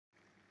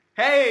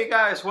Hey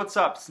guys, what's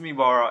up? It's me,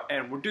 Bara,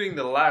 and we're doing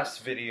the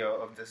last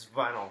video of this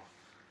vinyl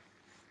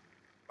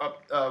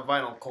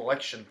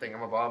collection thing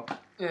I'm about,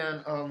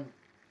 and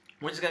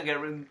we're just gonna get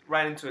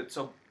right into it.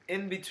 So,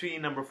 in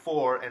between number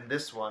 4 and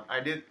this one, I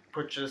did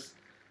purchase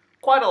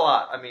quite a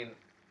lot. I mean,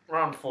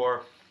 around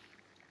four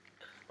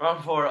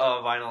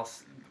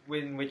vinyls,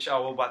 in which I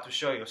will about to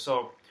show you.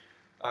 So,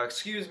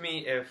 excuse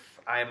me if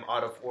I'm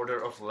out of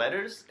order of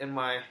letters in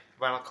my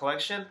vinyl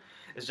collection.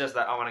 It's just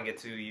that I want to get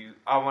to you.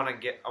 I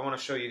want to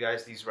show you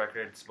guys these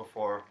records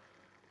before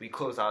we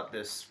close out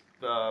this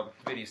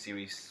video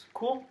series.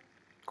 Cool,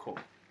 cool.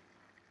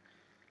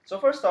 So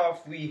first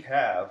off, we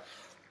have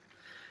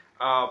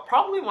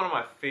probably one of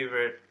my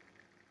favorite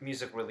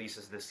music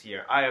releases this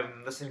year.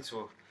 I'm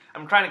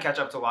trying to catch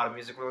up to a lot of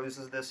music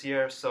releases this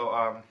year.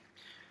 So,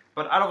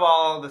 but out of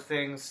all the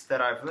things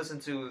that I've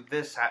listened to,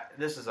 this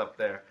is up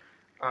there.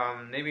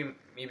 Maybe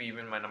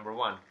even my number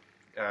one.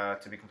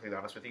 To be completely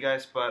honest with you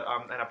guys, but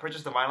and I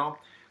purchased the vinyl.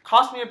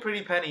 Cost me a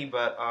pretty penny,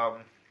 but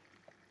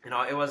you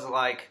know, it was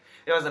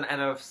an end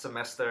of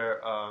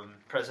semester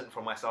present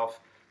for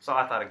myself, so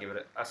I thought I'd give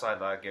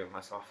it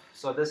myself.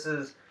 So this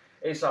is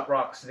Aesop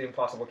Rock's The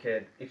Impossible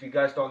Kid. If you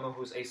guys don't know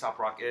who Aesop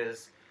Rock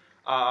is,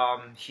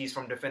 he's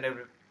from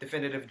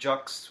Definitive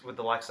Jux with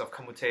the likes of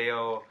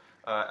Kamuteo,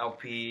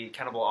 LP,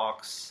 Cannibal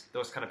Ox,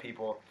 those kind of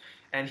people,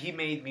 and he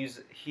made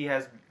music. He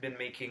has been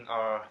making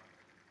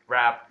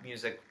rap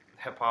music,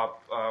 hip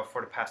hop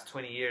for the past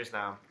 20 years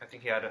now. I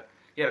think he had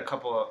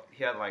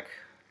like,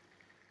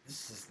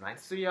 this is his 9th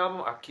studio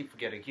album. I keep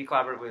forgetting. He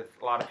collaborated with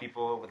a lot of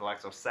people, with the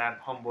likes of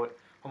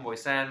Homeboy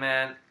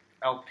Sandman,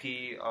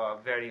 LP,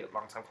 very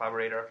long time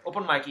collaborator.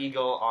 Open Mike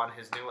Eagle on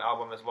his new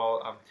album as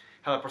well.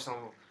 Held a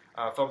personal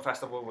film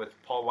festival with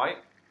Paul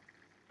White.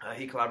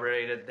 He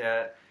collaborated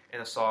that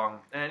in a song,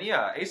 and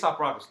yeah, Aesop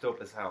Rock was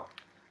dope as hell.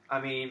 I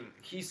mean,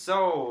 he's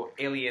so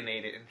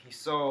alienated and he's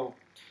so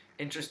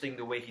interesting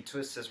the way he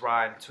twists his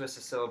rhyme, twists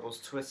his syllables,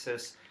 twists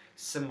his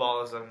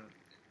symbolism,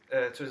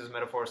 twists his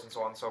metaphors, and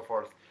so on and so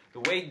forth. The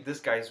way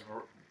this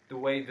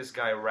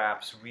guy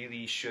raps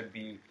really should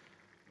be,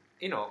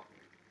 you know,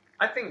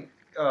 I think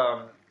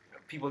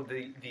people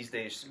these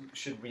days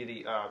should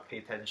really pay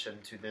attention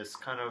to this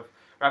kind of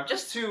rap,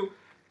 just to,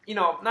 you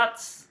know,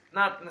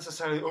 not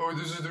necessarily, oh,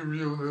 this is the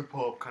real hip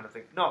hop kind of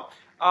thing. No,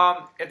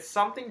 it's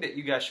something that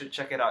you guys should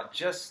check it out.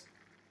 Just,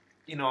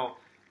 you know,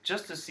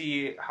 just to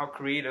see how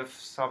creative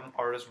some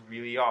artists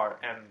really are,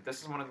 and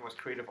this is one of the most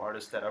creative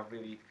artists that I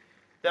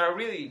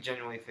really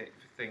genuinely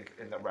think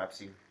in the rap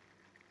scene.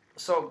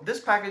 So this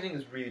packaging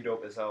is really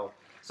dope as hell.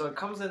 So it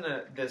comes in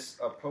this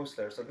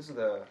poster. So this is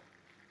the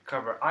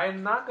cover.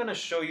 I'm not gonna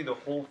show you the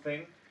whole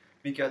thing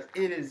because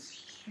it is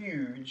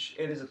huge.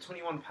 It is a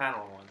 21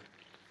 panel one.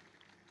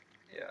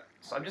 Yeah.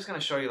 So I'm just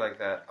gonna show you like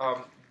that.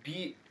 Can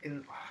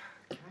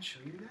I show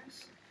you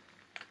guys?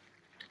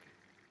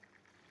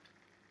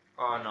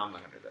 Oh, no, I'm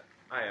not gonna do that.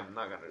 I am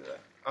not gonna do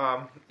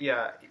that.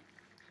 Yeah,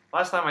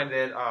 last time I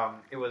did,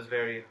 it was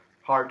very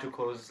hard to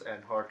close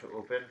and hard to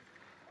open.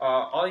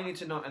 All you need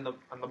to know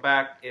on the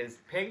back is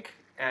pink,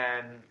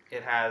 and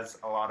it has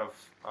a lot of,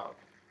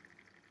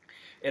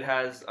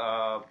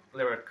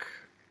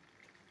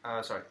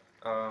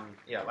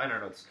 liner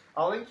notes.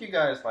 I'll link you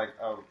guys like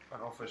an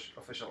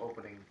official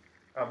opening,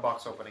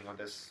 box opening on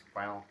this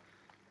vinyl,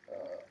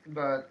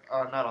 but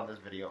not on this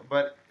video.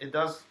 But it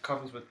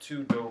comes with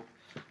two dope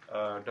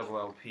double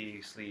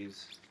LP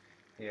sleeves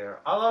here.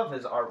 I love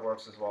his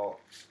artworks as well,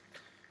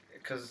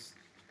 because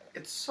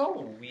it's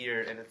so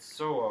weird and it's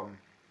so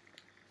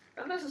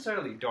not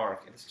necessarily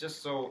dark. It's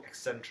just so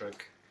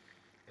eccentric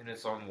in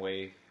its own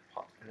way,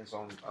 in its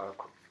own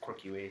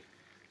quirky way.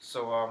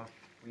 So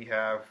we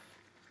have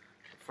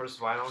the first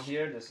vinyl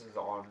here. This is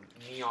on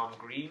neon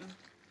green,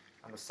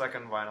 and the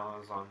second vinyl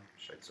is on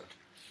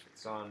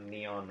it's on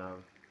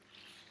neon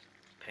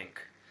pink.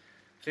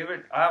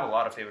 I have a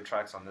lot of favorite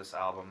tracks on this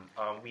album.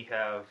 We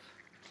have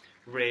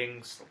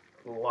Rings.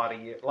 A lot of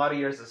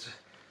years is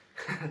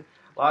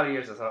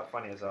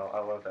funny as hell. I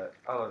love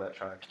that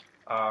track.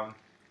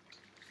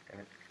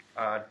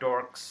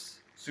 Dorks,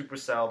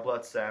 Supercell,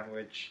 Blood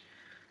Sandwich,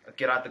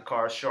 Get Out the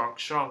Car, Shrunk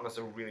was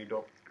a really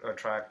dope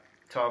track.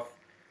 Tough,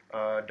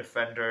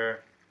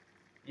 Defender.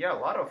 Yeah, a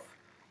lot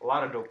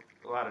of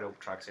dope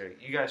tracks here.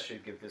 You guys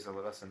should give this a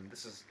listen.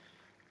 This is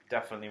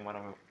definitely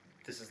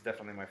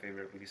my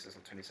favorite releases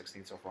of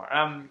 2016 so far.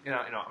 You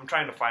know, I'm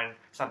trying to find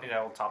something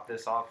that will top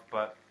this off,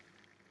 but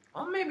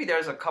maybe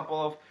there's a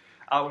couple of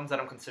albums that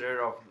I'm considering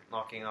of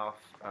knocking off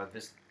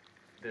this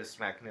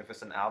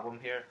magnificent album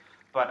here.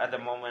 But at the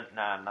moment,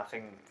 nah,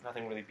 nothing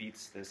really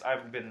beats this.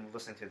 I've been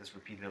listening to this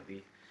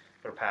repeatedly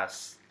for the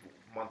past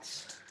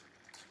months,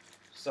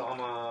 so I'm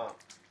gonna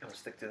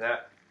stick to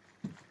that.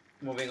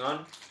 Moving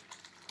on,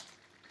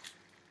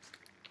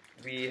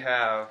 we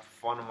have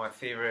one of my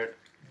favorite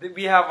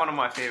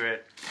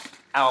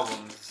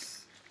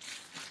albums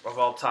of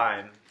all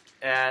time,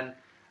 and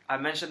I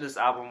mentioned this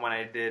album when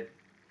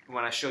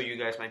I show you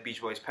guys my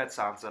Beach Boys Pet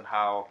Sounds, and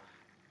how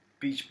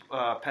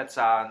Pet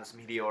Sounds,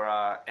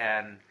 Meteora,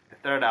 and the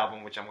third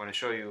album, which I'm going to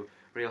show you,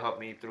 really helped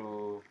me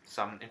through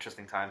some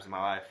interesting times in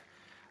my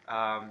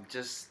life.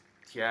 Just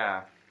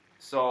yeah.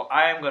 So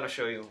I am gonna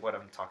show you what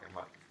I'm talking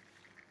about.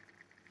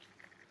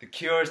 The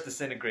Cure's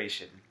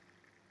Disintegration.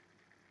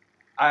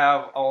 I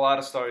have a lot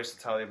of stories to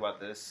tell you about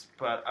this,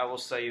 but I will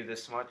say you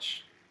this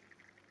much.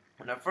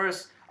 When at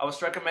first I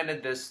was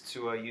recommended this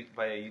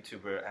by a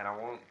YouTuber, and I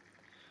won't.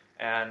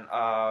 And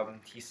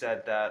he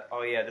said that,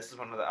 oh yeah, this is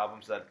one of the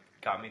albums that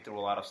got me through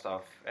a lot of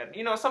stuff. And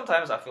you know,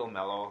 sometimes I feel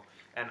mellow,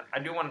 and I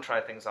do want to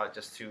try things out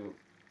just to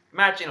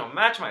match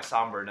my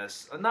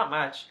somberness, not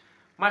match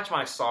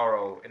my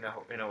sorrow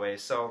in a way.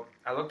 So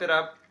I looked it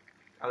up.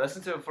 I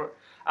listened to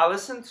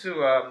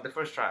the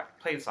first track,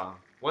 Played Song.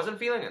 Wasn't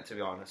feeling it, to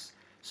be honest.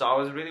 So I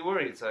was really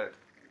worried.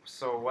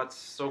 So what's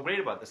so great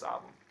about this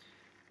album?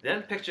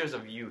 Then Pictures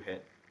of You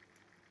hit.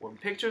 When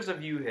Pictures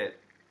of You hit,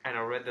 and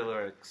I read the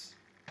lyrics,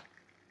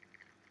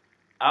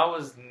 I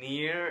was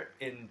near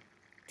in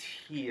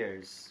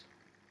tears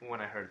when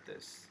I heard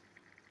this,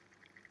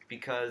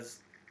 because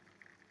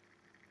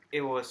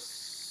it was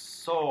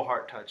so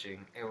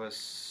heart-touching. It was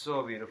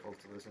so beautiful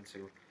to listen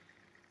to.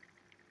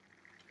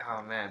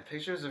 Oh man,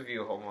 Pictures of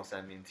You almost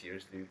had me in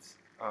tears, dudes.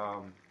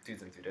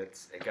 Dudes and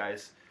dudettes, hey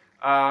guys.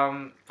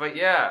 But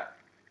yeah,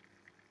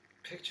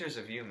 Pictures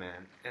of You,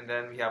 man. And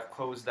then we have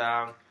Close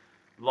Down.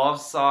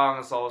 Love Song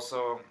is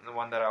also the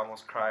one that I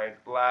almost cried.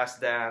 Last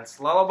Dance.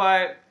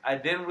 Lullaby, I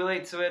didn't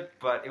relate to it,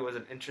 but it was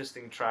an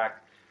interesting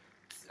track.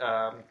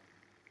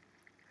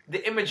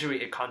 The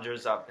imagery it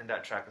conjures up in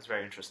that track is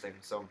very interesting,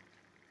 so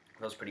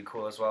that was pretty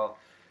cool as well.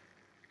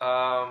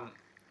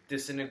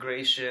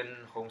 Disintegration,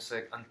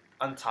 Homesick,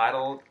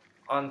 Untitled,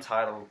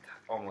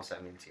 almost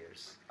had me in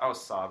tears. I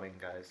was sobbing,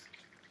 guys.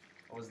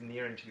 I was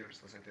near in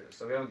tears listening to this.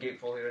 So we have a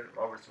gatefold here.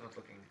 Robert Smith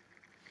looking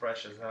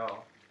fresh as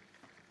hell.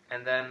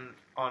 And then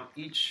on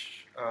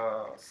each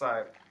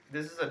side,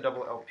 this is a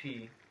double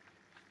LP.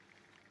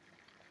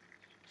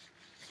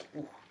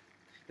 Ooh.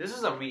 This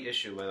is a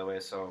reissue, by the way,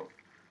 so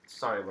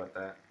sorry about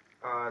that.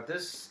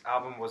 This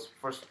album was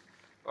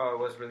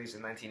released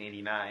in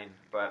 1989,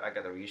 but I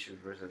got the reissued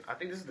version. I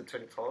think this is the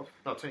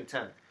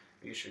 2010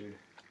 reissued.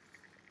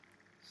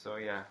 So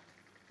yeah,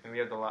 and we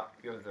have the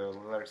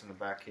lyrics in the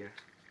back here.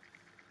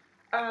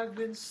 I've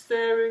been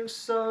staring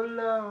so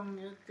long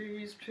at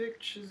these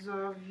pictures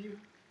of you.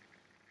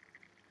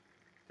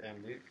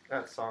 Damn, dude,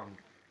 that song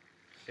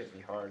hit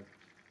me hard.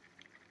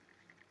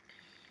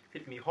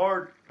 Hit me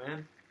hard,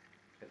 man.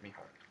 Hit me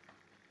hard.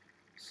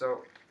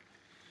 So,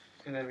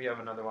 and then we have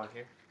another one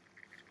here.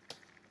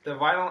 The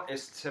vinyl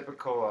is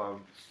typical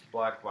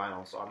black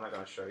vinyl, so I'm not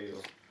going to show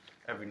you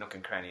every nook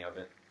and cranny of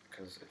it,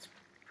 because it's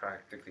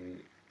practically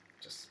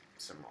just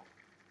simple.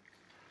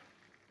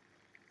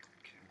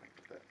 Okay, I'm going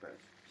to put that back.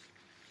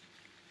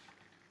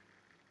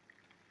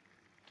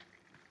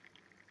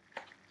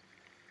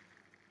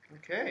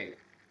 Okay,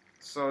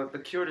 so The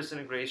Cure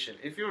Disintegration.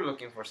 If you're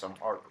looking for some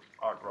art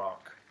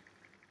rock,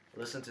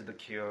 listen to The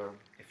Cure.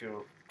 If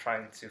you're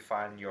trying to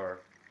find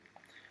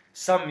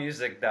some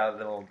music that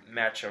will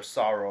match your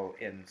sorrow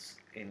in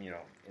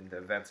the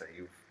events that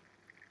you've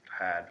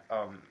had,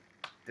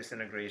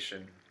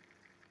 Disintegration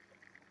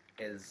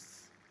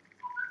is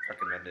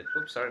recommended.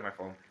 Oops, sorry, my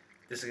phone.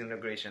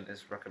 Disintegration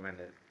is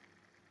recommended.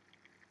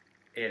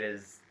 It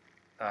is.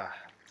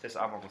 This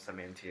album almost had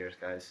me in tears,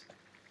 guys.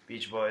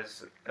 Beach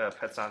Boys,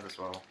 Pet Sounds as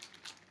well.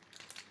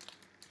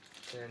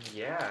 And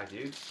yeah,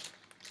 dude.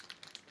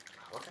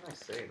 What can I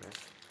say, man?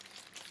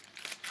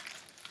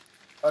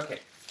 Okay.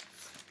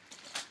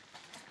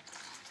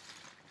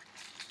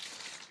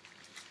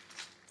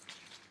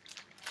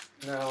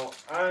 Now,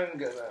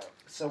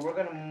 so we're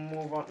gonna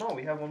move on. No,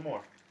 we have one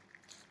more.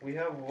 We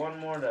have one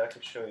more that I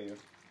could show you.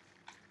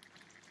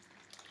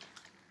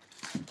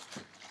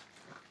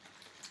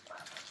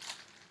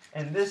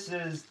 And this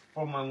is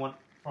from one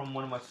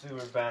of my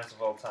favorite bands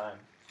of all time.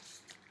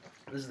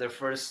 This is their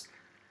first,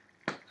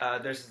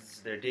 this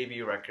is their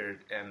debut record,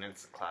 and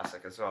it's a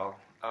classic as well.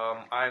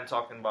 I'm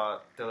talking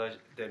about the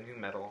new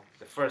metal,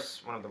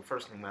 one of the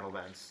first new metal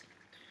bands,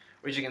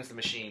 Rage Against the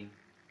Machine.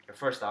 Their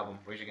first album,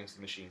 Rage Against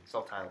the Machine,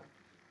 self-titled.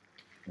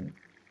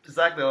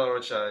 Zach De La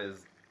Rocha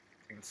is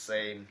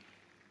insane.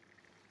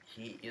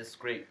 He is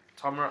great.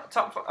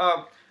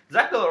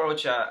 Zach De La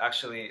Rocha,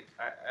 actually,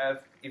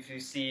 if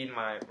you've seen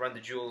my Run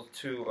the Jewels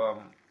 2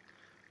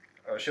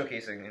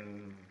 showcasing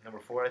in number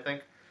 4, I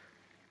think,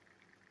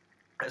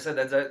 I said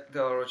that Zach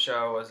De La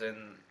Rocha was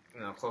in,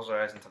 Close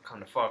Your Eyes and Come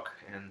to Fuck,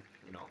 and,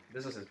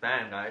 this is his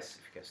band, guys,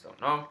 if you guys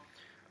don't know.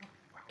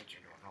 Why would you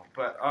don't know?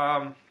 But,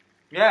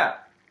 yeah,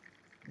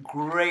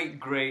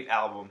 great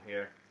album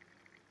here.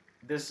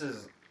 This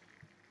is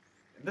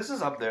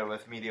up there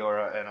with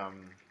Meteora and,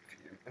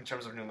 in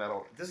terms of new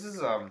metal. This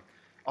is,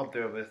 up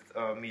there with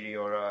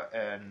Meteora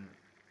and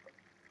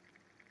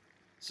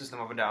System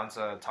of a Down's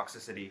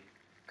Toxicity,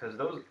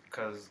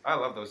 because I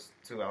love those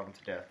two albums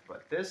to death.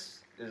 But this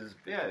is,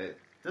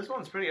 this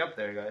one's pretty up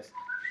there, guys.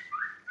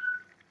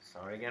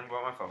 Sorry again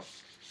about my phone.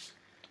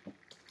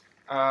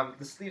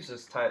 The sleeves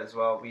is tight as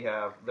well. We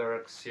have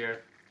lyrics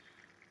here.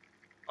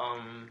 Oh,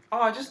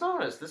 I just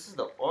noticed this is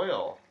the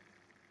oil.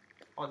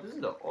 Oh, this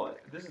is the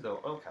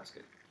oil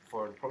casket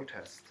for the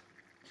protest.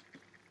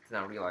 Did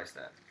not realize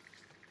that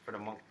for the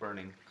monk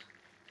burning.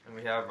 And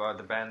we have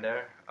the band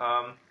there.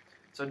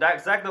 So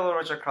Zach De La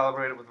Rocha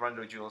collaborated with Run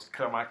the Jewels,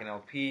 Killer Mike, and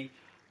LP.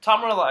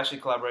 Tom Morello actually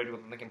collaborated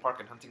with Linkin Park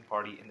and Hunting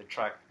Party in the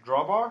track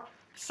Drawbar.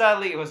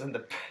 Sadly, it was in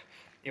the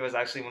it was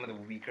actually one of the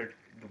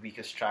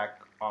weakest track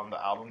on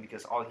the album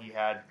because all he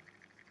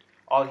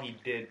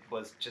did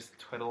was just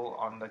twiddle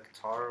on the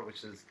guitar,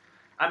 which is,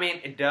 I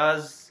mean, it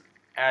does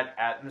add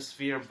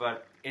atmosphere,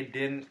 but it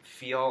didn't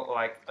feel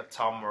like a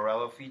Tom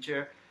Morello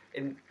feature.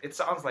 It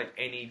sounds like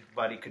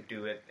anybody could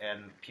do it,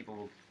 and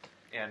people,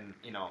 and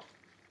you know,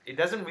 it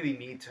doesn't really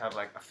need to have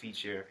like a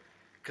feature,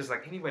 because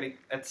like anybody,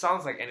 it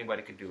sounds like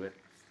anybody could do it.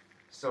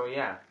 So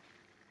yeah,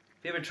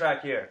 favorite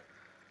track here.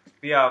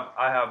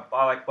 I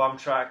like Bomb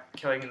Track,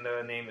 Killing in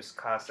the Name is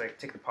classic,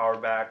 Take the Power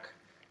Back,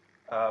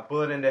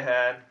 Bullet in the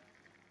Head,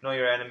 Know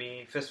Your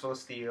Enemy, Fistful of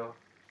Steel.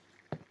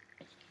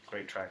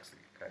 Great tracks,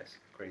 guys.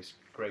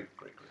 Great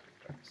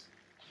tracks.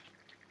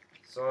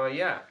 So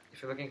yeah,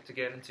 if you're looking to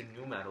get into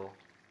nu metal,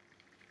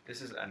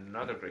 this is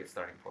another great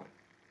starting point.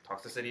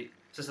 Toxicity,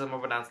 System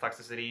of a Down's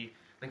Toxicity,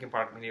 Linkin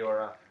Park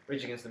Meteora,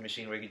 Rage Against the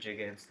Machine, Rage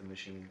Against the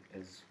Machine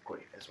is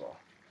great as well.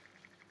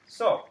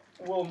 So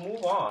we'll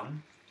move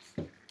on.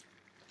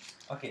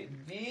 Okay,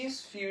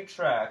 these few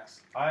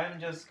tracks, I'm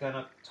just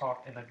gonna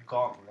talk in a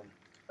gauntlet.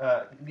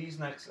 These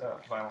next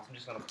vinyls, I'm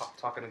just gonna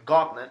talk in a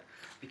gauntlet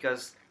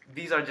because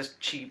these are just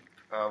cheap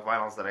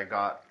vinyls that I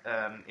got,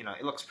 and you know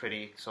it looks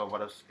pretty. So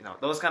what if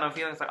those kind of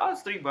feelings like, oh,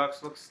 it's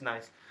 $3, looks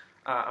nice.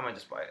 I might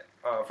just buy it.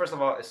 First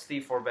of all, it's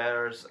Steve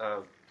Forbert's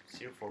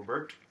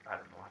Forbert. I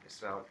don't know how to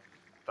spell it.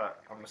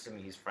 I'm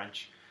assuming he's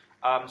French.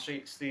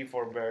 Steve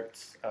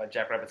Forbert's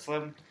Jackrabbit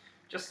Slim,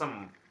 just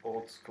some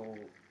old school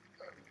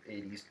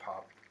 80s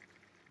pop.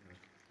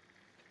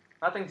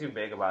 Nothing too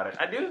big about it.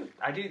 I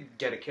do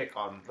get a kick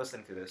on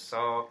listening to this.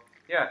 So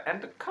yeah,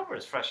 and the cover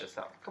is fresh as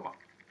hell. Come on.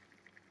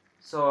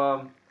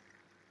 So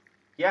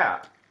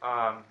yeah,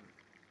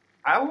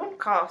 I wouldn't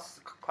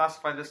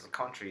classify this as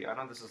country. I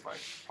know this is like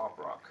pop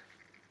rock,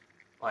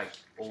 like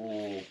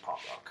old pop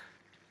rock.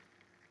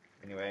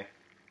 Anyway,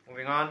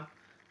 moving on.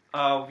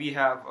 We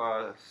have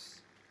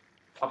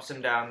Ups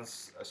and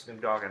Downs,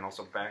 Snoop Dogg, and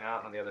also Bang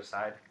Out on the other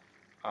side.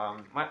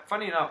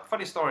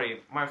 Funny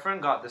story. My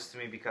friend got this to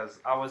me because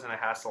I was in a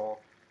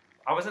hassle.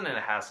 I wasn't in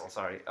a hassle.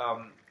 Sorry.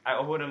 I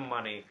owed him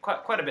money,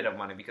 quite a bit of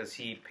money, because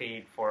he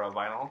paid for a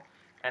vinyl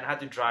and had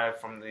to drive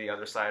from the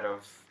other side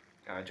of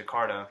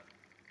Jakarta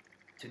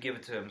to give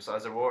it to him. So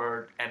as a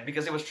reward, and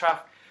because it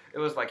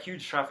was like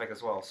huge traffic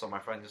as well. So my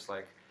friend just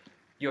like,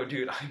 yo,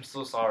 dude, I'm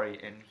so sorry,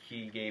 and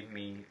he gave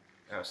me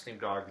Snoop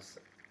Dogg's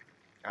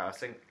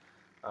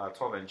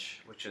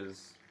 12-inch, which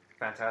is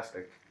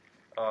fantastic.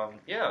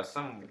 Yeah,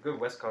 some good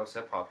West Coast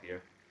hip hop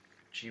here.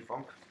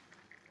 G-Funk.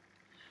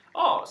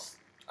 Oh,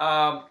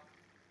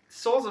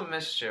 Souls of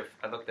Mischief,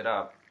 I looked it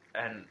up.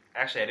 And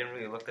actually, I didn't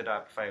really look it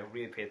up if I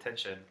really pay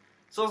attention.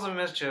 Souls of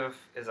Mischief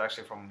is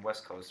actually from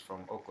West Coast,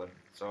 from Oakland.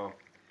 So,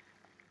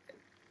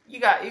 you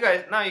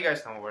guys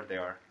know where they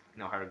are. You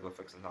know,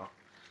 hieroglyphics and all.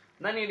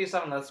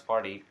 1987, Let's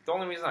Party. The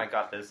only reason I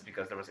got this is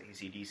because there was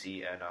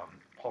AC/DC and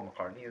Paul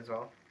McCartney as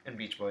well. And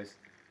Beach Boys.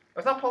 Oh,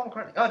 it's not Paul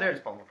McCartney. Oh,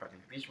 there's Paul McCartney.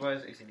 Beach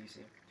Boys,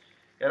 AC/DC.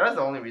 Yeah, that's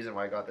the only reason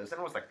why I got this. And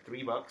it was like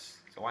 $3,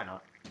 so why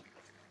not?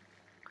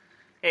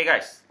 Hey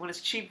guys, when it's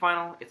cheap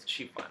vinyl, it's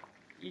cheap vinyl.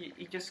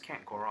 You just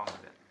can't go wrong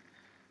with it.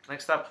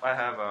 Next up, I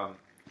have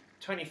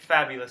 20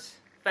 fabulous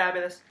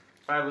hits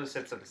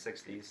of the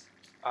 60s.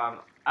 I'm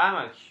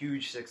a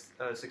huge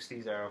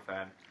 60s era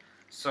fan.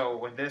 So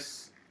when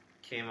this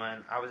came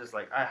in, I was just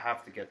like, I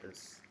have to get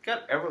this.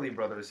 Got Everly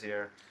Brothers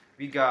here.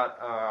 We got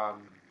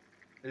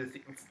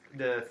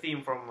the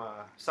theme from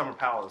Summer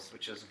Palace,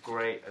 which is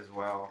great as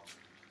well.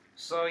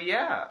 So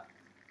yeah,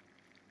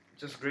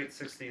 just great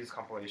 60s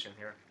compilation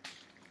here.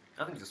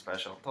 Nothing too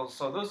special.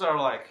 So those are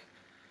like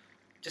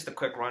just a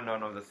quick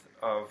rundown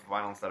of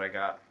vinyls that I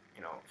got,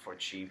 you know, for a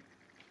cheap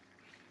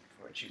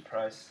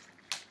price.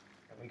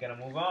 And we're gonna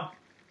move on.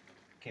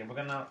 Okay,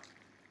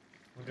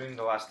 we're doing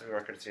the last 3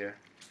 records here,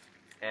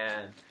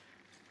 and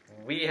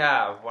we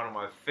have one of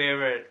my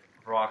favorite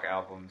rock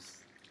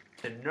albums,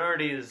 the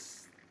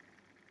nerdiest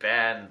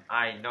band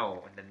I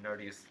know, and the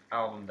nerdiest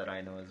album that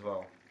I know as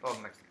well. Well,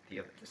 next to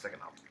the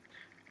second album.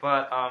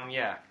 But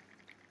yeah,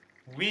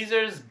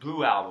 Weezer's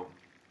Blue Album.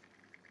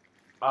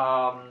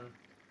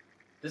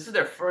 This is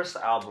their first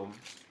album,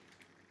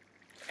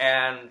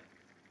 and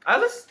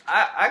I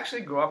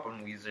actually grew up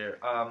on Weezer.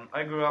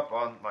 I grew up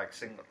on like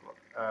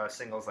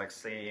singles like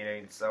Say It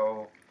Ain't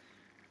So,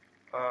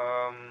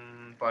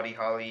 Buddy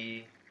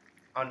Holly,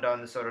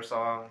 Undone, the Soda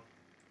Song.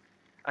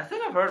 I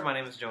think I've heard My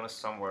Name is Jonas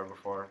somewhere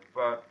before,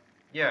 but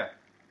yeah.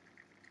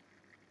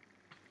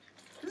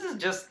 This is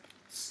just,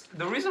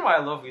 the reason why I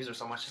love Weezer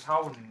so much is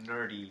how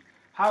nerdy,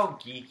 how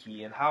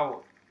geeky, and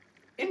how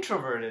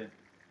introverted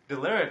the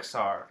lyrics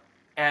are.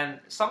 And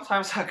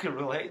sometimes I can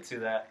relate to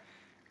that.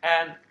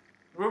 And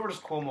Rivers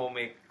Cuomo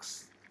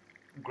makes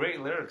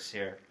great lyrics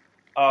here.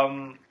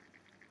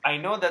 I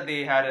know that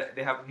they have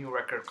a new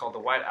record called The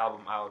White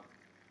Album out.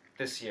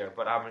 this year,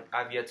 but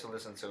I've yet to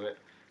listen to it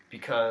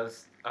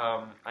because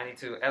I need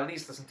to at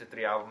least listen to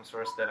 3 albums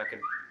first. Then I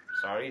could,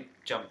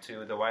 jump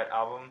to the White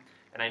Album.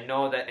 And I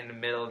know that in the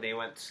middle they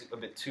went a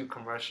bit too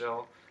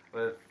commercial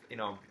with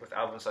with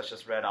albums such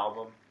as Red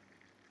Album.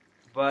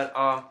 But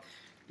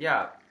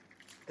yeah,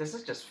 this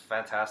is just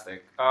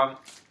fantastic.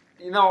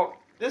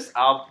 This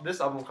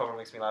album cover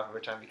makes me laugh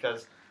every time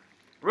because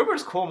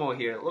Rivers Cuomo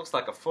here looks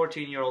like a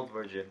 14-year-old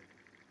virgin.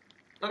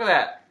 Look at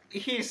that.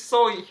 He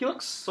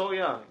looks so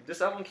young.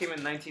 This album came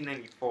in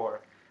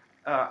 1994.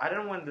 I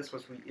don't know when this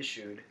was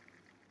reissued.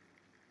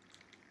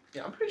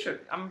 Yeah, I'm pretty sure.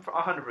 I'm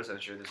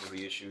 100% sure this is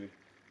reissued.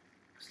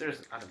 I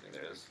don't think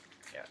there is.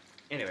 Yeah.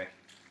 Anyway.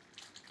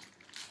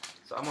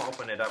 So I'm gonna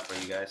open it up for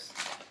you guys.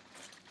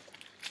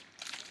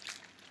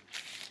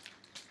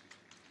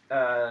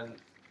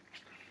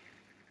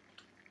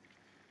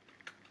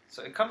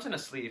 So it comes in a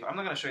sleeve. I'm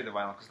not gonna show you the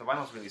vinyl because the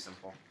vinyl is really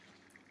simple.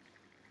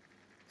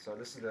 So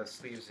this is the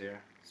sleeves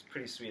here. It's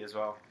pretty sweet as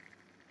well.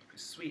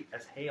 Pretty sweet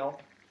as hell.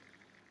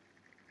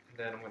 And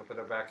then I'm gonna put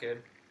it back in.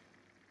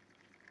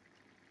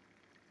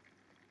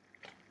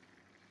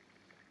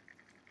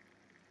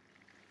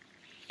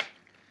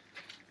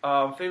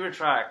 Favorite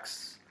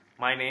tracks.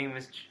 My name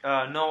is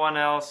No One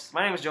Else.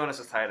 My name is Jonas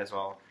is tight as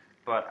well,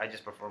 but I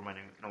just prefer my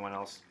name No One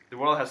Else. The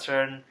World Has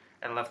Turned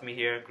and Left Me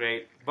Here.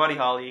 Great. Buddy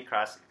Holly,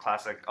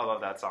 classic. I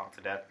love that song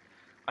to death.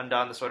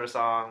 Undone, the Sweater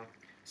Song.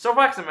 So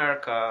Wax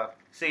America.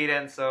 Say It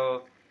Ain't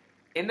So.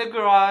 In the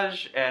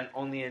Garage and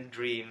Only in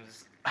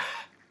Dreams.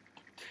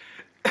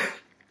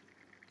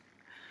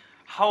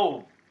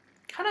 How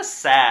kind of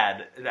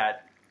sad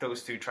that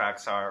those two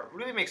tracks are.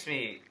 Really makes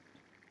me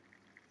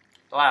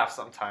laugh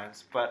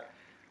sometimes, but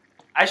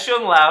I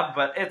shouldn't laugh,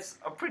 but it's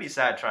a pretty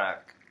sad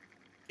track.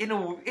 In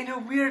a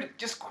weird,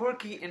 just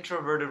quirky,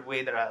 introverted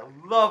way that I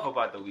love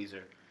about the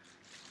Weezer.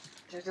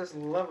 I just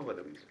love about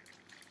the Weezer.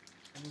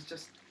 It's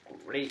just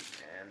great,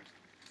 man.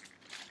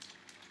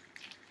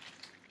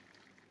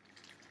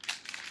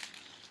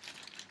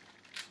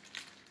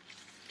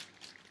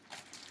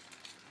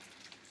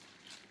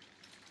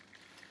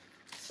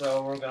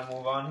 So we're gonna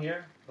move on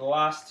here. The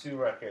last 2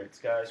 records,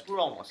 guys. We're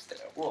almost there.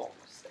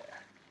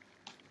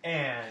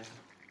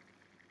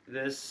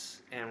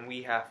 And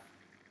we have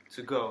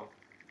to go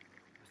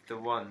with the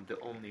one, the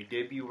only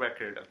debut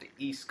record of the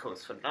East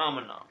Coast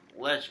phenomenon,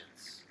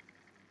 legends.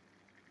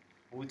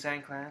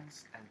 Wu-Tang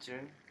Clans, enter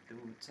the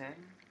Wu-Tang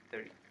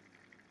 30.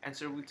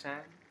 Enter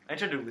Wu-Tang.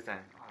 Enter the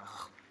Wu-Tang.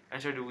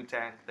 Enter the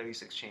Wu-Tang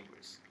 36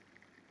 Chambers.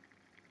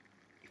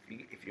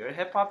 If you're a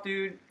hip hop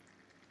dude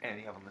and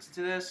you haven't listened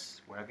to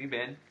this, where have you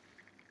been?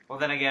 Well,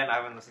 then again, I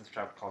haven't listened to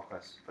Tribe Called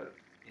Quest, but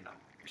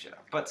we should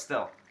have. But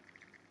still,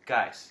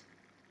 guys,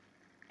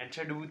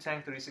 Enter the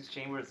Wu-Tang 36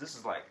 Chambers. This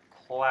is like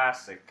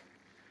classic.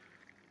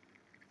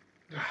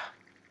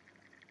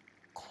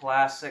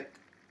 Classic.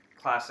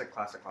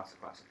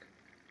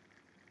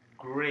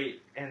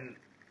 Great. And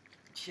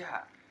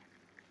yeah,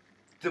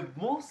 the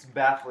most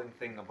baffling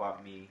thing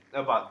about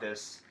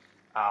this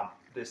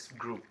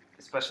group,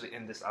 especially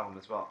in this album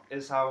as well,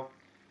 is how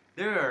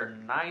there are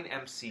 9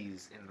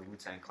 MCs in the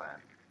Wu-Tang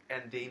Clan,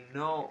 and they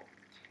know,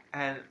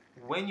 and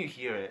when you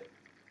hear it,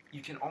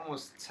 you can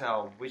almost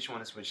tell which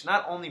one is which,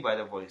 not only by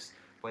the voice,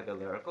 by the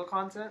lyrical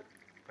content,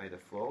 by the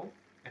flow,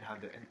 and how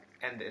the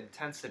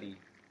intensity,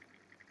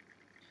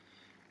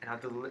 and how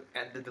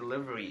the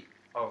delivery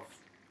of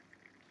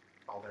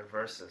all their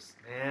verses.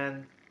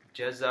 Man,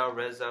 Jezza,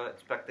 Reza,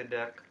 Inspector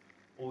Deck,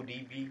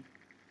 ODB,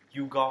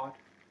 You God,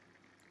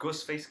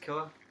 Ghostface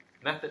Killer,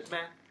 Method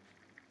Man.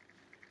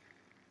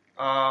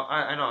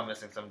 I know I'm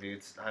missing some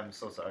dudes. I'm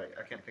so sorry.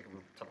 I can't think of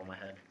the top of my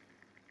head.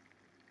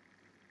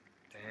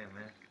 Damn,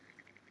 man.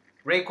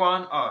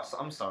 Raekwon. Oh, so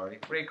I'm sorry.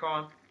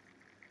 Raekwon.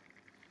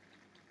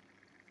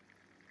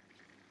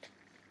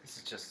 This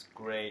is just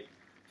great.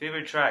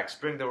 Favorite tracks: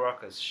 Bring the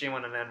Ruckus, Shame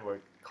on an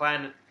N-Word,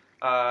 Clan,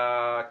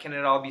 Can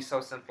It All Be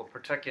So Simple,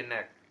 Protect Your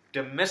Neck,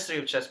 The Mystery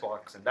of Chess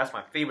Boxing. That's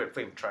my favorite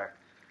track.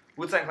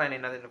 Wu-Tang Clan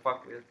Ain't Nothing to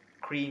Fuck With,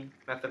 Cream,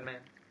 Method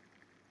Man.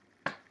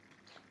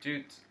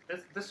 Dude,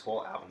 this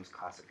whole album is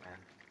classic, man.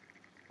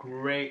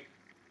 Great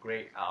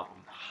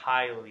album.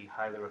 Highly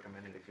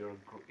recommended if you're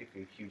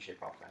a huge hip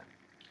hop fan,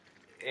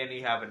 and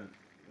you haven't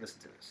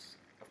listened to this,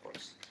 of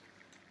course.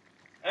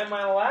 And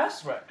my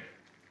last record,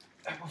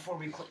 before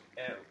we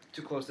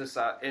to close this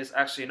out, is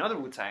actually another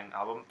Wu-Tang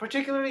album.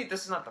 Particularly,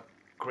 this is not the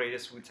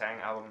greatest Wu-Tang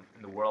album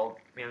in the world,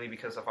 mainly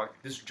because of how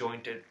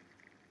disjointed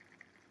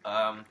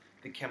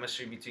the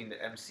chemistry between the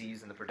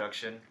MCs and the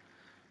production.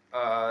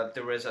 The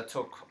RZA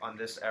took on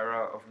this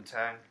era of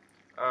Wu-Tang,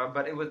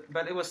 but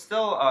it was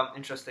still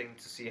interesting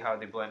to see how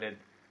they blended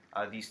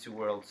these two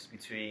worlds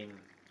between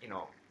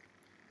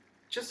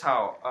just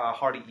how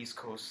hardy East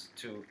Coast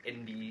to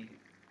indie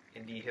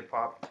hip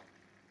hop.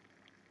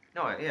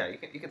 No, yeah,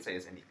 you can say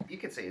it's indie. You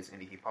can say it's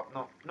indie hip hop.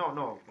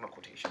 No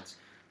quotations.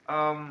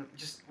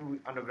 Just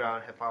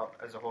underground hip hop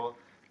as a whole.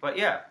 But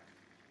yeah,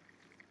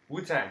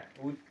 Wu-Tang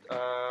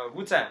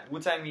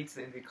meets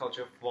the indie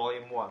culture,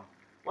 Volume 1.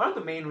 One of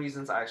the main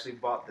reasons I actually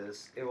bought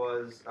this, it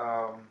was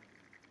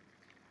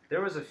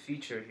there was a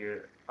feature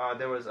here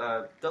There was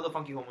Del the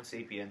Funky Homo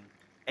Sapien,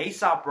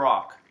 Aesop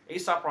Rock.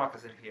 Aesop Rock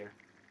is in here.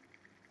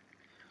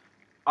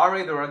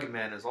 R.A. the Rugged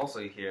Man is also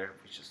here,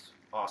 which is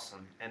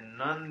awesome, and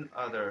none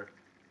other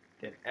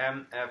than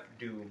M.F.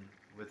 Doom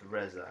with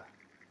Reza.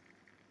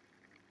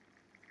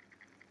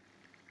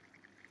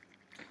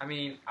 I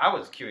mean, I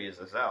was curious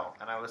as hell,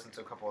 and I listened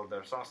to a couple of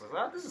their songs. I was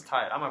like, oh, this is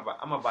tight. I'm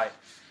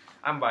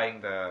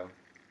buying the,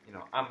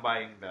 I'm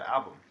buying the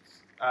album,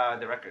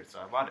 the record. So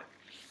I bought it.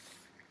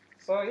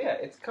 So yeah,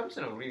 it comes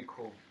in a really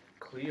cool,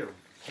 clear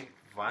pink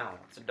vinyl.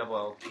 It's a double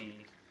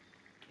LP,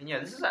 and yeah,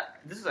 this is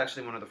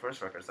actually one of the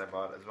first records I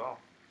bought as well.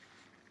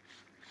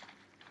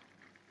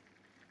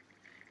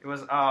 It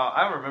was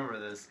I remember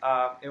this.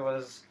 It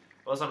was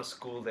on a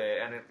school day,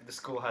 and the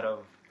school had a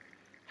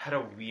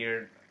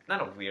weird. Not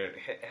a weird,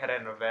 had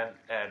an event,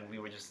 and we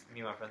were just,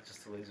 me and my friends,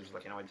 just too lazy, just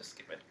like, what, just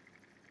skip it.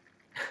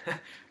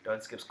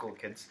 Don't skip school,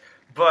 kids.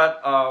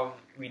 But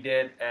we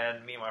did,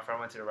 and me and my friend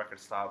went to the record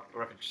shop,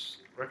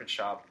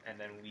 and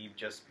then we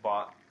just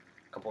bought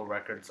a couple of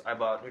records. I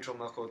bought Neutral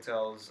Milk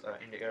Hotel's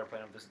In the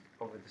Airplane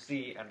Over the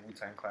Sea, and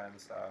Wu-Tang Clan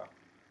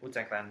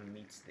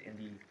Meets the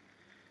Indie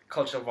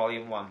Culture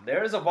Volume 1.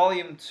 There is a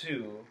Volume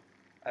 2.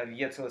 I've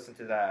yet to listen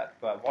to that,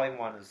 but Volume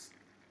 1 is...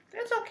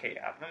 It's okay.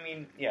 I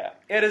mean, yeah,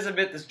 it is a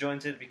bit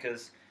disjointed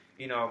because,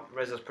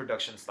 Reza's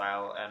production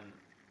style and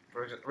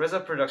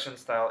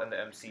the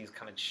MCs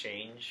kind of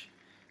change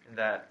in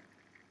that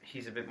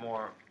he's a bit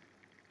more.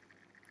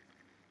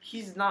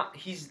 He's not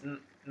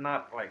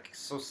like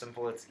so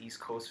simple. It's East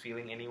Coast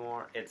feeling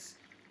anymore.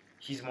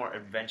 He's more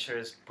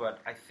adventurous, but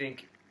I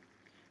think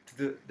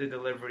the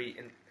delivery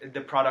and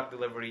the product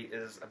delivery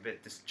is a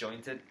bit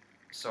disjointed,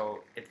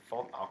 so it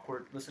felt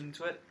awkward listening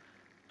to it.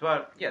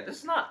 But yeah,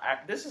 this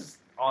is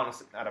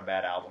honestly not a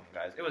bad album,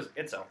 guys.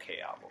 It's an okay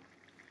album.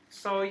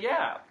 So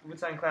yeah,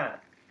 Wu-Tang Clan.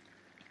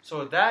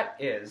 So that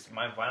is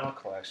my vinyl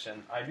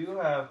collection. I do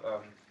have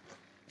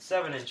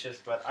 7 inches,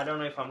 but I don't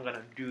know if I'm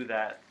gonna do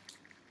that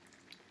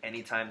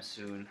anytime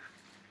soon.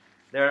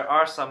 There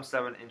are some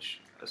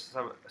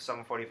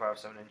 745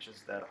 7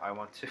 inches that I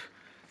want to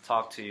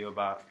talk to you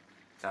about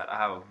that I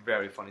have a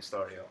very funny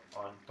story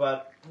on,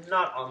 but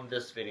not on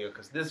this video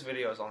because this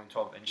video is only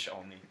 12-inch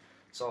only.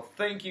 So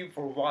thank you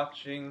for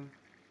watching,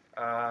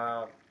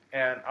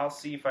 and I'll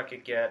see if I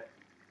could get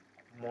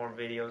more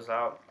videos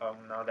out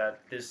now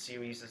that this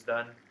series is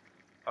done.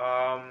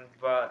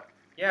 But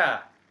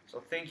yeah, so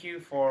thank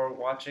you for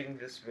watching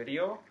this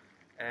video,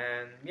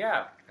 and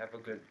yeah, have a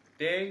good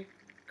day,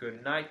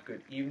 good night,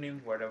 good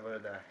evening, wherever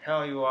the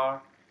hell you are,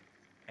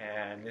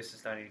 and this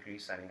is 90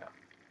 Degrees signing out.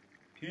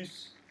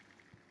 Peace.